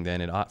leaving,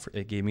 then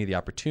it gave me the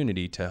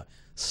opportunity to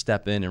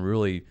step in and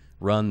really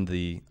run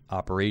the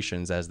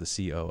operations as the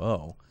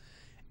COO.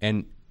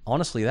 And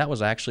honestly, that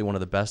was actually one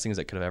of the best things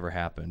that could have ever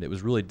happened. It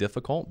was really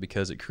difficult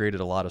because it created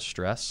a lot of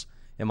stress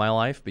in my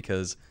life,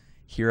 because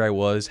here I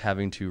was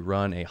having to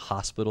run a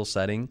hospital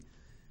setting,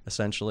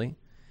 essentially,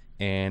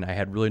 and I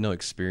had really no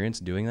experience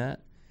doing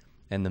that.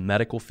 And the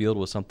medical field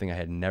was something I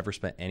had never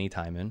spent any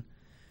time in.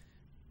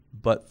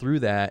 But through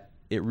that,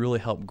 it really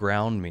helped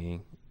ground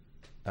me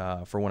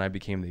for when I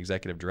became the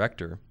executive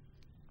director,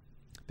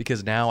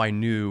 because now I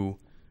knew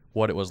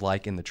what it was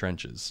like in the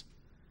trenches,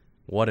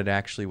 what it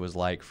actually was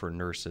like for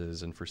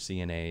nurses and for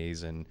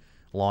CNAs and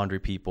laundry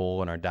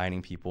people and our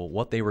dining people,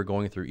 what they were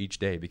going through each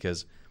day.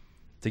 Because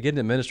to get an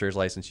administrator's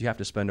license, you have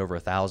to spend over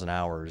 1,000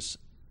 hours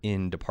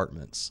in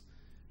departments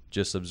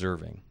just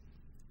observing,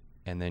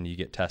 and then you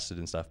get tested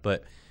and stuff.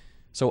 But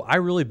so I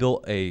really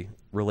built a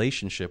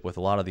relationship with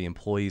a lot of the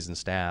employees and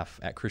staff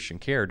at Christian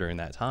Care during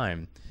that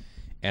time,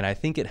 and I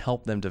think it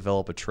helped them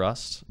develop a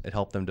trust. It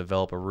helped them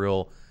develop a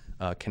real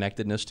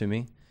connectedness to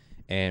me.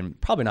 And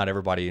probably not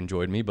everybody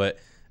enjoyed me, but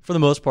for the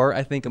most part,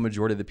 I think a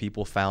majority of the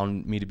people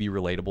found me to be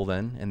relatable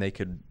then, and they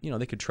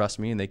could trust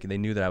me, and they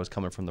knew that I was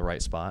coming from the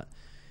right spot.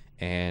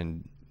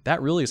 And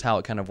that really is how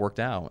it kind of worked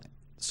out.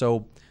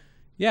 So,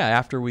 yeah,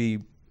 after we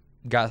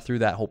got through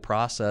that whole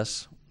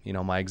process,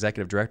 my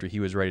executive director, he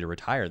was ready to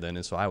retire then,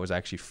 and so I was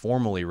actually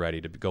formally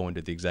ready to go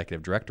into the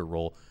executive director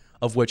role,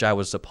 of which I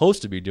was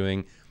supposed to be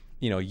doing,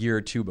 a year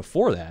or two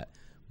before that.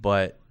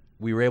 But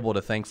we were able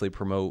to thankfully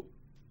promote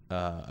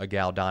a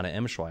gal, Donna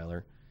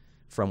Emschweiler,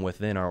 from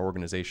within our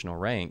organizational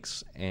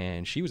ranks,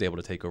 and she was able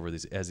to take over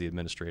as the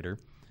administrator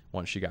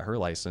once she got her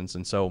license.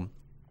 And so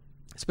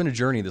it's been a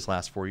journey this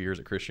last 4 years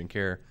at Christian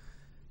Care,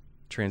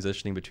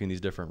 transitioning between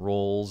these different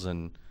roles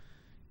and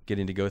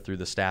getting to go through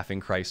the staffing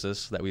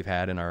crisis that we've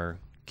had in our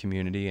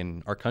community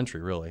and our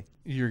country, really.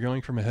 You're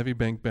going from a heavy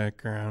bank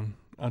background,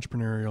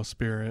 entrepreneurial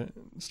spirit,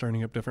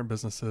 starting up different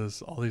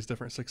businesses, all these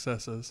different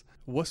successes.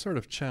 What sort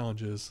of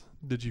challenges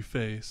did you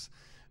face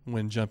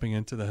when jumping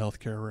into the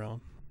healthcare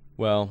realm?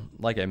 Well,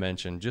 like I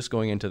mentioned, just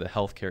going into the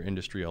healthcare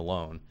industry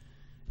alone,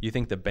 you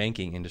think the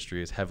banking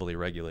industry is heavily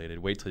regulated.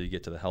 Wait till you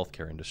get to the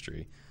healthcare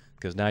industry,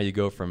 because now you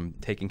go from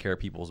taking care of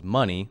people's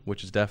money,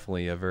 which is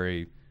definitely a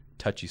very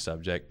touchy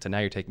subject, to now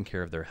you're taking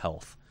care of their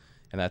health.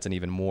 And that's an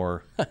even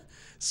more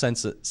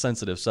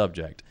sensitive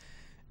subject.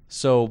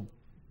 So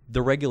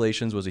the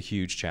regulations was a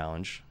huge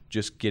challenge,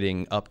 just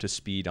getting up to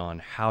speed on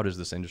how does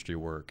this industry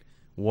work?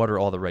 What are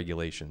all the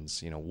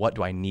regulations? What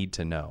do I need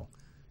to know?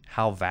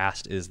 How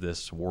vast is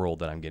this world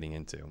that I'm getting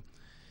into?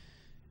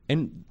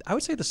 And I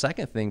would say the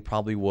second thing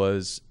probably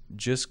was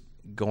just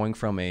going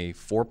from a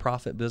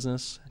for-profit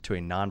business to a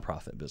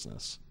nonprofit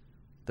business.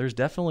 There's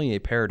definitely a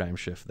paradigm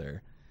shift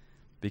there,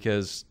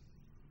 because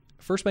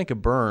First Bank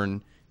of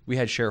Bern, we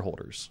had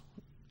shareholders.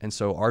 And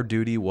so our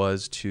duty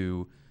was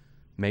to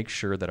make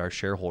sure that our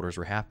shareholders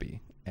were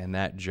happy. and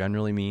that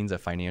generally means a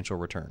financial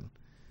return.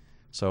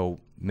 So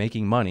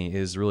making money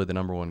is really the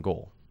number one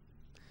goal.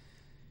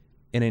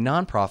 In a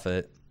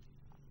nonprofit,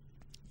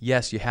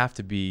 yes, you have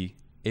to be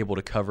able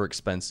to cover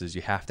expenses.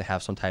 You have to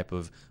have some type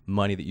of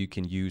money that you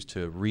can use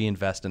to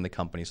reinvest in the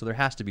company. So there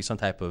has to be some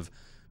type of,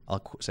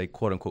 I'll say,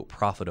 quote unquote,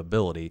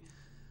 profitability.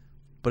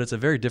 But it's a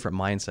very different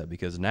mindset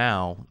because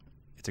now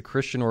it's a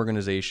Christian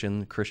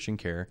organization, Christian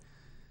Care.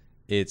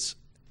 It's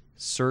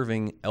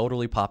serving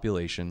elderly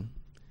population,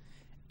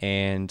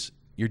 and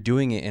you're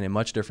doing it in a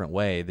much different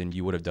way than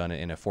you would have done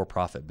it in a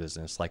for-profit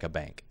business like a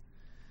bank.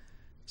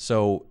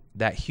 So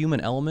that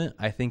human element,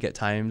 I think at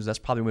times that's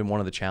probably been one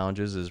of the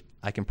challenges, is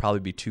I can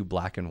probably be too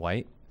black and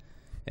white,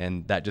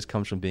 and that just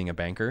comes from being a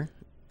banker.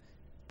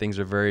 Things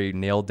are very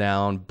nailed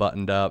down,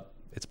 buttoned up.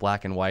 It's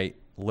black and white,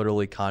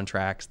 literally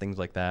contracts, things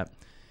like that.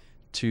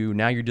 To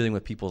now you're dealing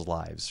with people's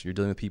lives. You're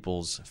dealing with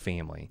people's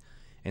family.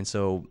 And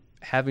so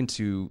having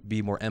to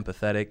be more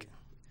empathetic,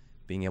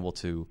 being able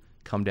to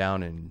come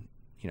down and,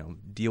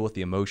 deal with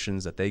the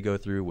emotions that they go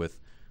through with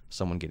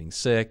someone getting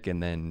sick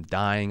and then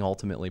dying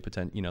ultimately,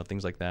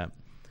 things like that.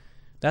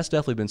 That's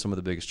definitely been some of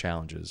the biggest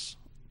challenges.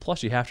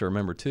 Plus, you have to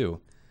remember,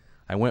 too,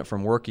 I went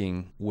from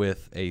working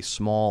with a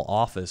small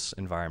office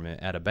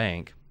environment at a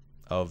bank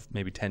of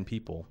maybe 10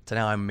 people to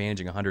now I'm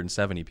managing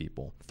 170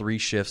 people, 3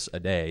 shifts a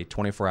day,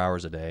 24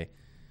 hours a day,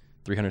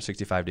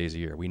 365 days a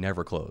year. We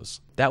never close.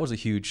 That was a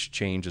huge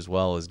change, as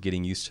well as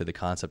getting used to the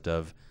concept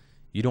of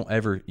you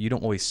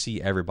don't always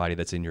see everybody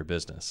that's in your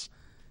business.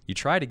 You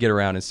try to get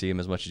around and see them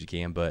as much as you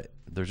can, but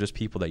there's just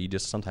people that you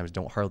just sometimes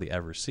don't hardly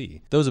ever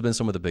see. Those have been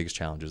some of the biggest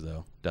challenges,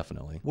 though,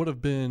 definitely. What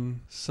have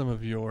been some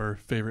of your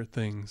favorite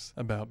things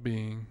about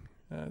being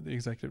the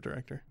executive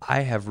director?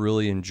 I have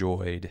really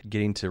enjoyed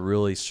getting to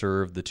really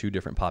serve the 2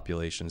 different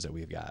populations that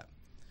we've got.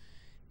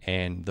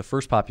 And the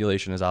first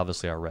population is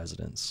obviously our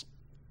residents.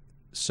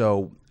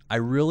 So I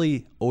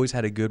really always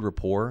had a good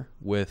rapport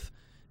with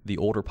the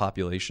older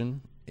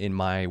population in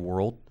my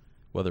world,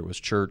 whether it was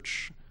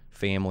church,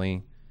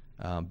 family,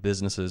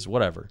 businesses,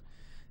 whatever.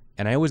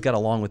 And I always got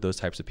along with those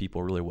types of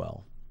people really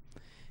well.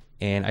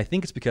 And I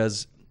think it's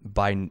because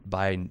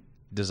by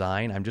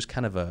design, I'm just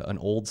kind of an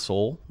old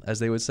soul, as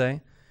they would say.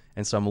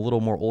 And so I'm a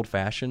little more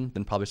old-fashioned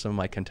than probably some of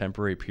my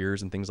contemporary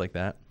peers and things like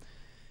that.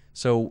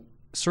 So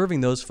serving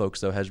those folks,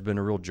 though, has been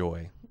a real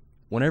joy.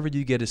 Whenever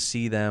you get to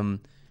see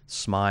them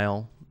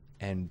smile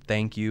and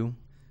thank you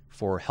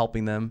for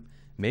helping them,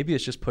 maybe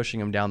it's just pushing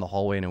them down the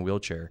hallway in a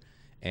wheelchair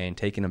and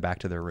taking them back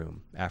to their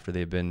room after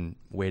they've been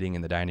waiting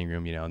in the dining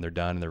room, and they're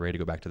done and they're ready to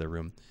go back to their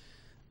room.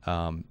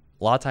 A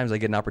lot of times I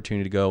get an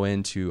opportunity to go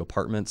into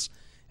apartments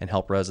and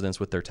help residents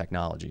with their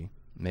technology.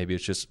 Maybe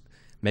it's just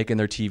making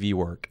their TV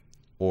work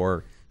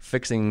or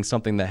fixing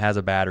something that has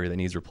a battery that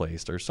needs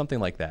replaced or something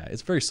like that.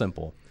 It's very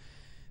simple.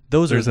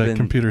 There's that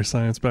computer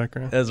science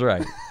background. That's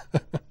right.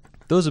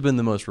 Those have been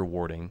the most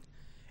rewarding.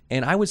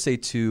 And I would say,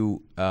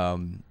 too,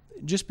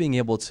 just being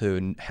able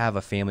to have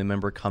a family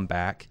member come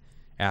back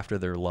after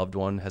their loved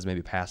one has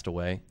maybe passed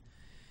away,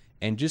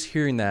 and just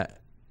hearing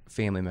that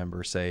family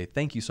member say,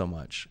 thank you so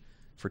much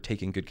for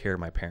taking good care of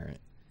my parent,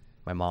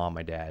 my mom,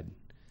 my dad.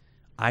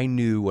 I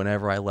knew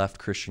whenever I left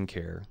Christian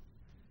Care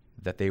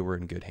that they were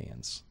in good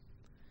hands.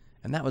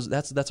 And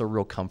that's a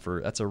real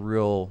comfort. That's a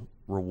real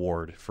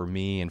reward for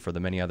me and for the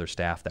many other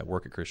staff that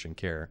work at Christian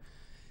Care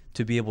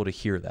to be able to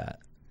hear that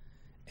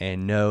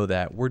and know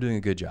that we're doing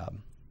a good job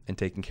in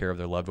taking care of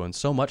their loved ones,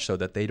 so much so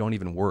that they don't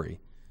even worry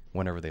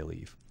whenever they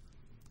leave.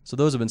 So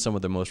those have been some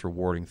of the most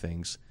rewarding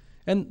things.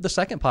 And the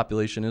second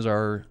population is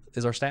our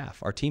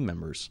staff, our team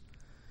members.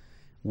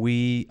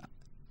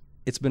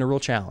 It's been a real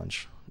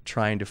challenge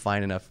trying to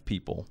find enough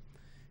people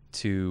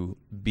to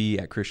be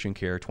at Christian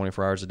Care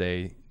 24 hours a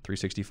day,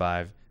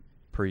 365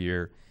 per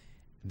year.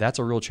 That's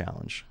a real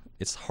challenge.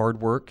 It's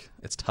hard work.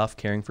 It's tough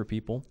caring for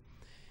people,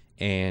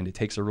 and it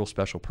takes a real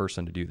special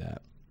person to do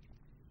that.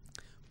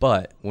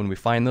 But when we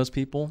find those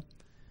people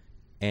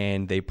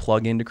and they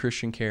plug into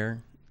Christian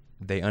Care,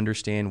 they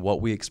understand what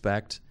we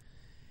expect,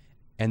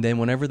 and then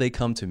whenever they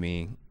come to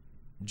me,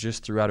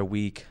 just throughout a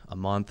week, a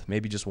month,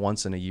 maybe just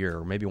once in a year,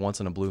 or maybe once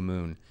in a blue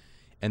moon,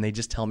 and they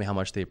just tell me how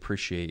much they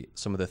appreciate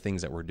some of the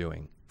things that we're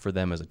doing for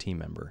them as a team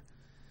member.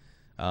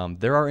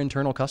 There are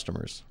internal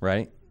customers,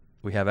 right?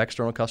 We have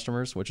external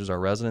customers, which is our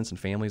residents and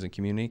families and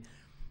community.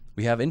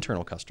 We have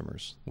internal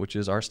customers, which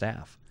is our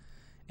staff.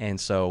 And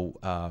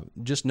so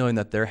just knowing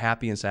that they're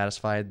happy and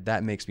satisfied,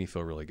 that makes me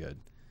feel really good.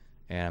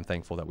 And I'm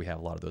thankful that we have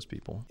a lot of those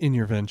people. In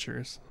your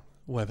ventures,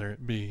 whether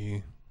it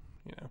be,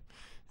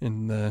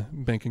 in the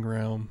banking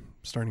realm,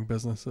 starting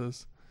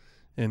businesses,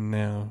 and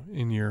now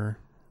in your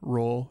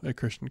role at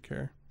Christian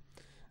Care,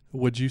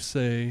 would you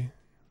say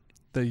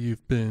that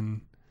you've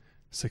been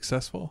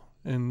successful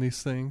in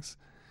these things?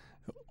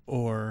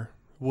 Or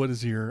what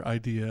is your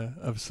idea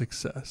of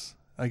success,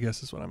 I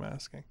guess is what I'm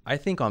asking. I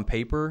think on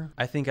paper,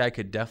 I think I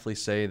could definitely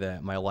say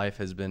that my life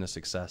has been a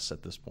success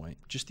at this point.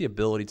 Just the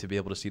ability to be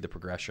able to see the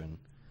progression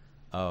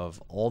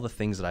of all the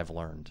things that I've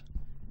learned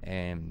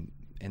and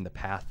the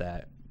path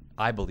that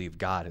I believe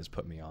God has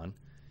put me on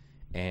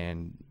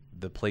and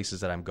the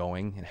places that I'm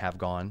going and have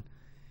gone.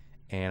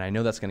 And I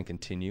know that's going to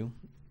continue.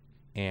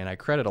 And I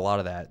credit a lot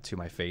of that to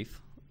my faith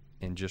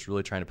and just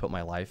really trying to put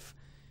my life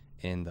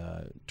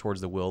towards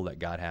the will that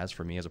God has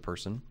for me as a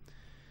person.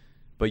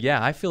 But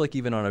yeah, I feel like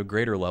even on a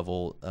greater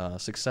level,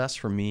 success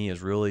for me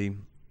is really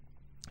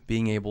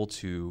being able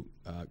to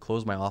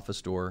close my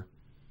office door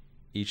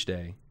each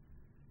day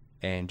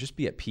and just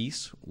be at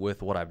peace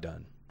with what I've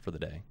done for the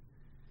day.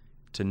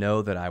 To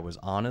know that I was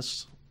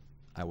honest,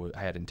 I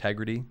had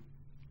integrity,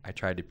 I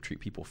tried to treat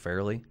people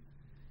fairly,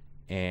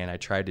 and I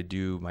tried to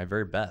do my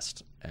very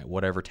best at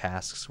whatever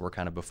tasks were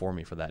kind of before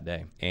me for that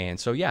day. And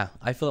so, yeah,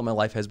 I feel that my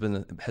life has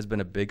been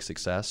a big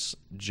success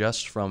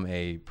just from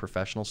a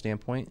professional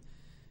standpoint.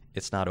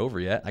 It's not over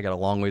yet. I got a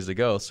long ways to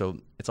go. So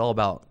it's all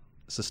about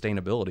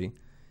sustainability,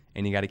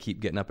 and you got to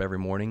keep getting up every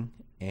morning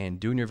and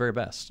doing your very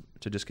best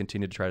to just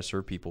continue to try to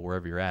serve people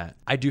wherever you're at.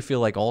 I do feel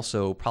like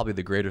also probably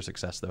the greater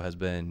success, though, has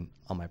been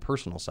on my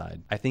personal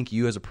side. I think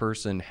you as a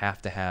person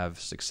have to have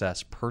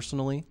success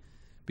personally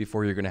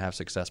before you're going to have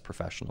success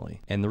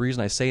professionally. And the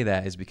reason I say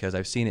that is because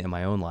I've seen it in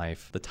my own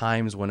life. The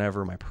times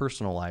whenever my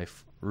personal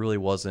life really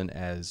wasn't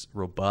as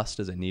robust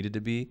as it needed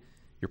to be,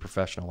 your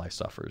professional life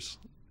suffers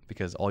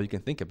because all you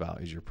can think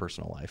about is your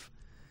personal life.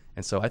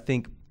 And so I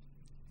think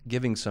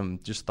giving some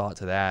just thought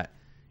to that,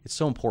 it's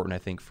so important, I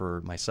think,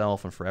 for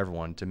myself and for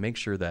everyone to make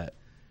sure that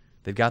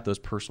they've got those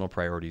personal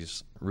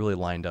priorities really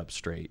lined up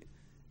straight.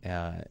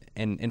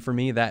 And for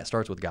me, that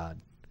starts with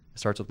God. It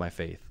starts with my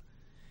faith.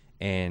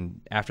 And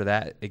after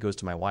that, it goes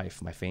to my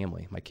wife, my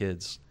family, my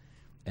kids,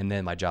 and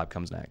then my job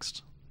comes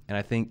next. And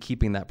I think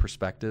keeping that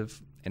perspective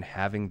and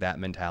having that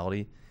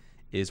mentality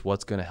is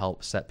what's going to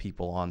help set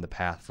people on the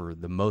path for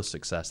the most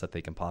success that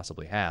they can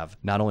possibly have,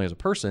 not only as a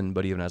person,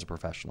 but even as a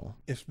professional.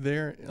 If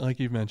they're, like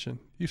you mentioned,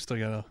 you've still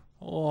got a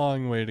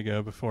long way to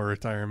go before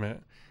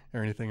retirement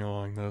or anything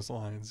along those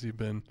lines. You've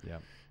been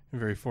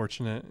very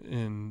fortunate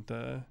in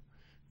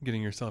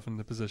getting yourself in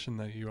the position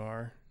that you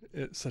are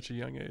at such a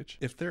young age.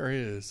 If there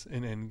is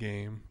an end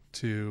game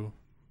to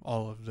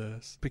all of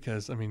this,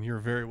 because, I mean, you're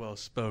very well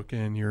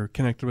spoken, you're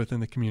connected within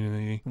the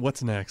community.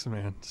 What's next,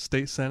 man?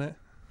 State Senate?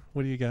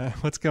 What do you got?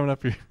 What's coming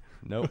up here?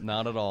 Nope,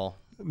 not at all.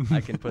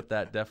 I can put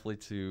that definitely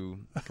to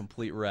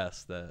complete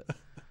rest, that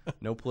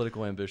no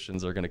political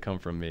ambitions are going to come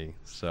from me.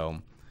 So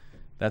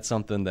that's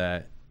something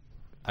that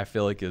I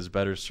feel like is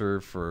better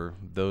served for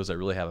those that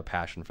really have a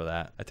passion for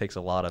that. It takes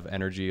a lot of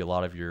energy, a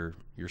lot of your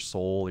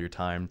soul, your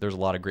time. There's a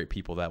lot of great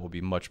people that will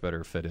be much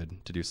better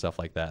fitted to do stuff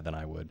like that than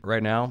I would.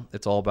 Right now,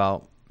 it's all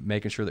about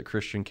making sure that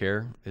Christian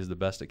Care is the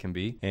best it can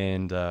be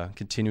and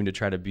continuing to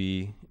try to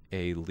be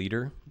a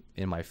leader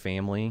in my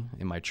family,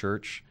 in my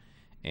church,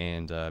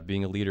 and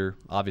being a leader,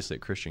 obviously,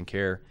 at Christian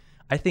Care.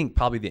 I think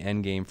probably the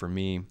end game for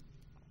me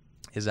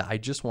is that I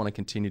just want to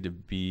continue to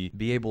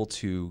be able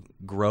to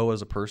grow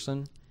as a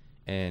person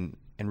and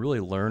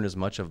really learn as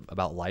much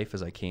about life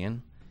as I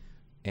can.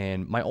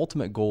 And my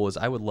ultimate goal is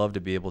I would love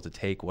to be able to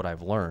take what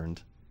I've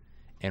learned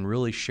and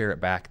really share it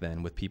back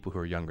then with people who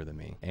are younger than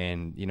me.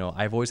 And, you know,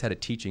 I've always had a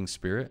teaching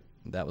spirit.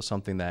 That was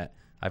something that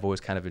I've always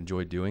kind of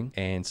enjoyed doing.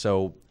 And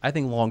so I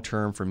think long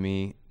term for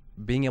me,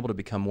 being able to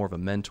become more of a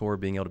mentor,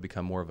 being able to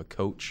become more of a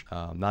coach,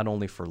 not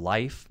only for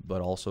life,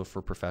 but also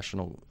for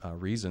professional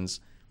reasons,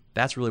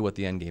 that's really what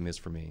the end game is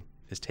for me,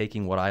 is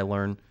taking what I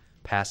learn,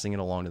 passing it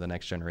along to the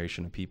next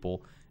generation of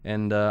people.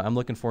 And I'm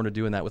looking forward to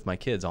doing that with my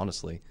kids,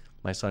 honestly.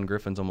 My son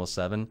Griffin's almost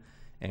 7,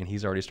 and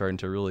he's already starting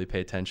to really pay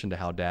attention to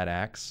how Dad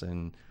acts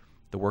and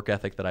the work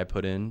ethic that I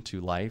put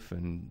into life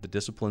and the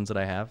disciplines that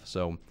I have.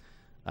 So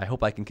I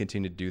hope I can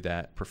continue to do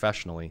that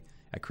professionally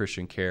at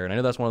Christian Care. And I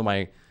know that's one of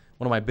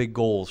my big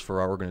goals for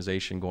our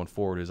organization going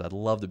forward is I'd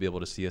love to be able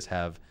to see us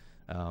have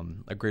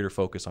a greater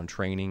focus on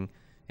training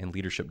and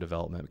leadership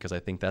development, because I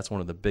think that's one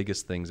of the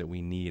biggest things that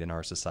we need in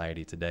our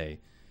society today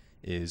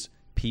is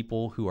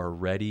people who are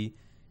ready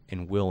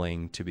and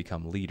willing to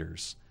become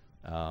leaders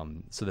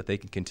so that they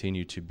can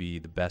continue to be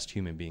the best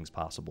human beings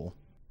possible.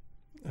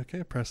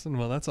 Okay, Preston.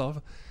 Well, that's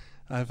all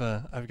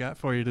I've got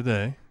for you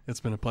today. It's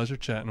been a pleasure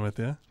chatting with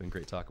you. It's been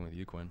great talking with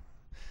you, Quinn.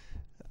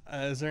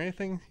 Is there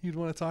anything you'd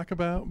want to talk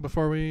about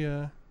before we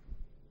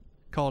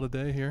call it a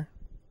day here?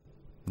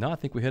 No, I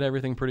think we hit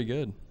everything pretty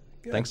good.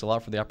 Thanks a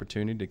lot for the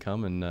opportunity to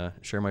come and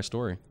share my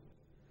story.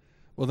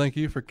 Well, thank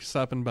you for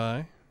stopping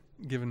by,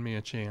 giving me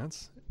a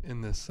chance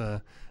in this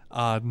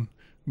odd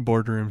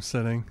boardroom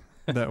setting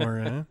that we're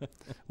in.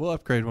 We'll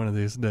upgrade one of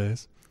these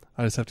days.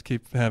 I just have to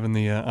keep having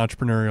the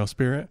entrepreneurial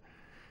spirit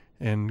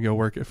and go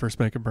work at First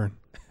Make It Burn.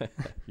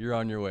 You're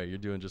on your way. You're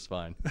doing just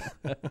fine.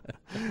 All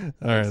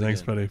right.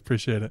 Thanks, buddy.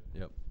 Appreciate it.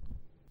 Yep.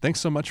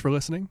 Thanks so much for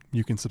listening.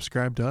 You can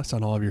subscribe to us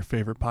on all of your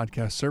favorite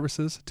podcast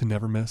services to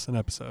never miss an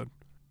episode.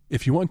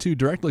 If you want to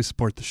directly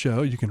support the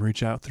show, you can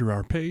reach out through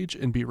our page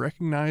and be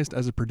recognized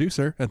as a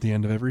producer at the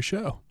end of every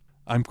show.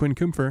 I'm Quinn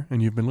Kumpfer,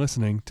 and you've been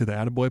listening to the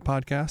Attaboy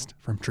Podcast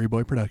from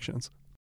Treeboy Productions.